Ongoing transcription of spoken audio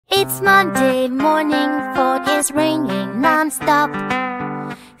It's Monday morning, phone is ringing non-stop.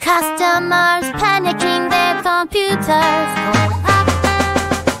 Customers panicking, their computers going up.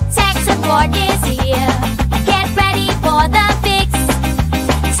 Tech support is here, get ready for the fix.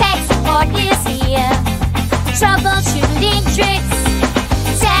 Tech support is here, troubleshooting tricks.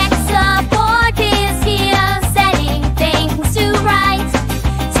 Tech support is here, setting things to right.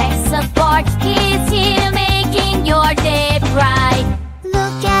 Tech support is here, making your day bright.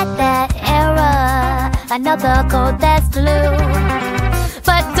 Look at that error, another code that's blue.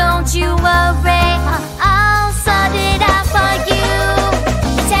 But don't you worry, I'll sort it out for you.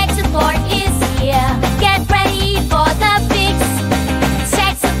 Tech support is here, get ready for the fix.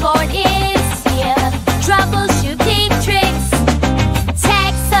 Tech support is here, troubleshooting tricks.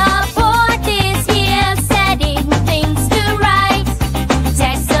 Tech support is here, setting things to right.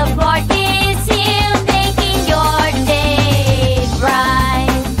 Tech support is here, making your day bright.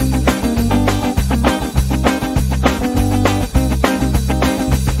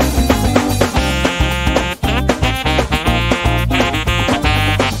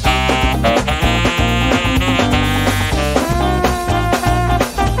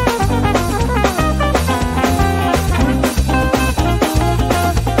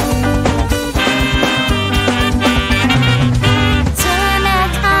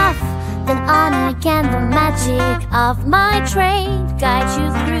 Again, the magic of my trade guides you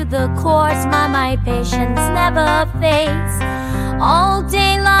through the course. My patience never fades. All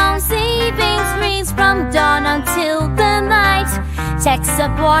day long, savings rings from dawn until the night. Tech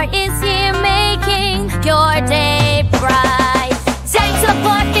support is here, making your day bright. Tech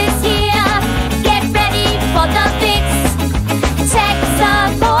support is